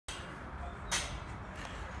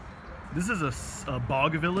This is a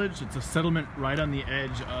bog village. It's a settlement right on the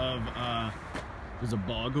edge of, there's a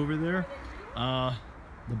bog over there.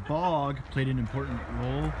 The bog played an important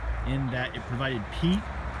role in that it provided peat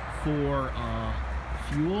for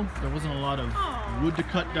fuel. There wasn't a lot of wood to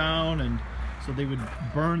cut down, and so they would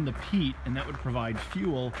burn the peat, and that would provide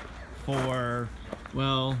fuel for,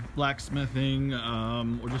 well, blacksmithing,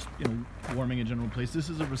 or just, you know, warming a general place. This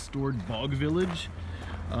is a restored bog village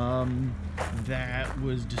that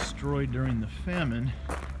was destroyed during the famine.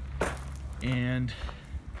 And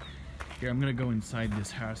here, I'm gonna go inside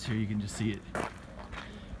this house here. You can just see it.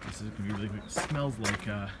 This is gonna be really quick. It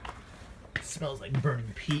smells like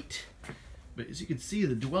burning peat. But as you can see,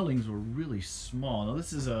 the dwellings were really small. Now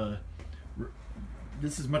this is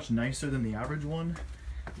much nicer than the average one.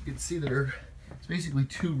 You can see it's basically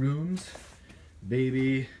 2 rooms,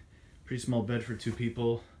 baby, pretty small bed for 2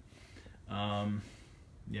 people.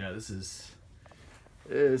 Yeah, this is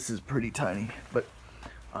pretty tiny. But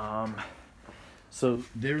so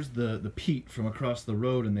there's the peat from across the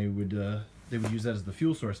road, and they would use that as the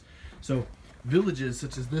fuel source. So villages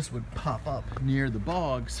such as this would pop up near the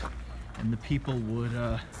bogs, and the people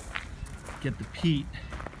would get the peat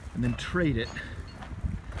and then trade it.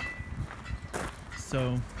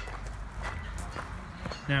 So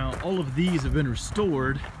now all of these have been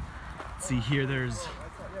restored. Let's see here, there's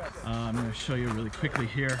I'm going to show you really quickly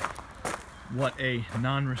here what a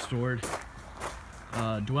non-restored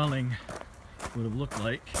dwelling would have looked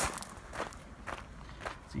like.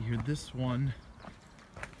 See here, this one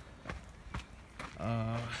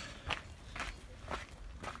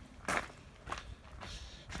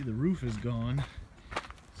see, the roof is gone.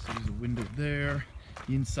 So there's a window there.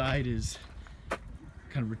 The inside is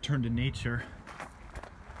kind of returned to nature.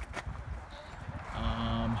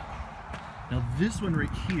 Now this one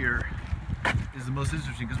right here is the most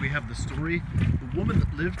interesting because we have the story. The woman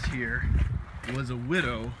that lived here was a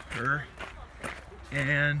widower,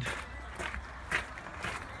 and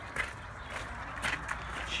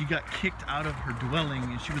she got kicked out of her dwelling,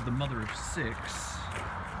 and she was the mother of 6.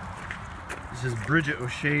 This is Bridget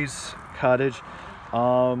O'Shea's cottage.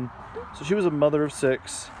 So she was a mother of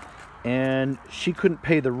 6, and she couldn't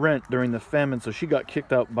pay the rent during the famine, so she got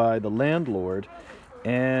kicked out by the landlord.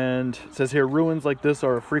 And it says here, ruins like this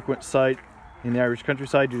are a frequent sight in the Irish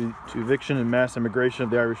countryside due to eviction and mass immigration of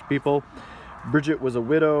the Irish people. Bridget was a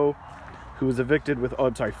widow who was evicted with,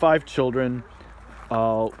 5 children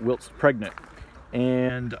whilst pregnant.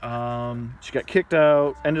 And she got kicked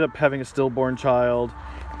out, ended up having a stillborn child,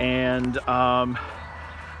 and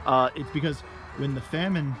it's because when the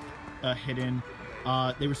famine hit in,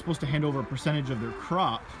 they were supposed to hand over a percentage of their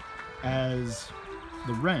crop as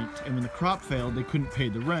the rent, and when the crop failed, they couldn't pay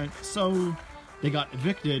the rent, so they got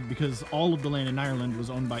evicted because all of the land in Ireland was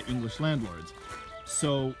owned by English landlords.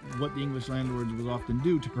 So what the English landlords would often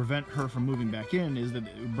do to prevent her from moving back in is that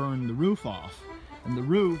they would burn the roof off, and the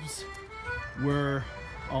roofs were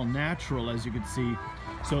all natural, as you could see,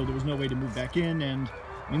 so there was no way to move back in. And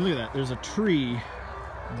I mean, look at that, there's a tree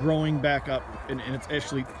growing back up, and it's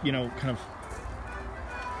actually, you know, kind of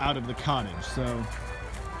out of the cottage. So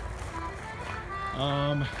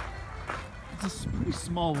it's a pretty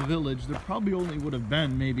small village. There probably only would have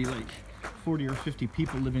been maybe like 40 or 50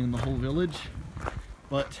 people living in the whole village.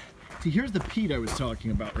 But see, here's the peat I was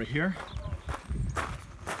talking about right here,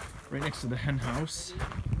 right next to the hen house.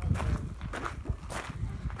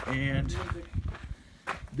 And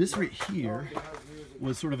this right here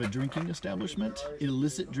was sort of a drinking establishment,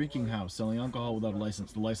 illicit drinking house, selling alcohol without a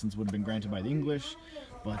license. The license would have been granted by the English,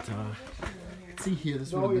 but see here,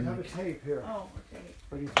 this would have been like a tape here. Oh, okay.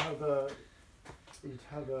 But you'd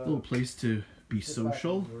have a little place to be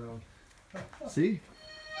social. See?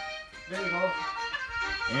 There you go.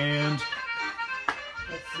 And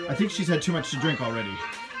I think she's had too much to drink already.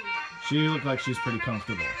 She looked like she's pretty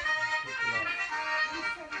comfortable.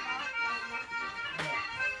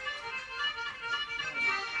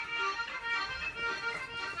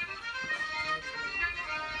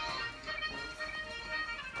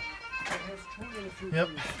 Yep.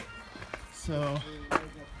 So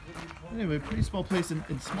anyway, pretty small place,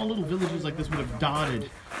 and small little villages like this would have dotted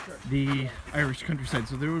the Irish countryside.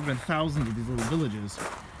 So there would have been thousands of these little villages.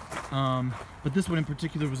 But this one in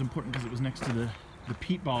particular was important because it was next to the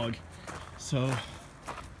peat bog. So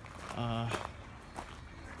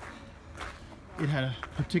it had a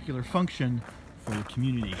particular function for the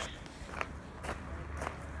community.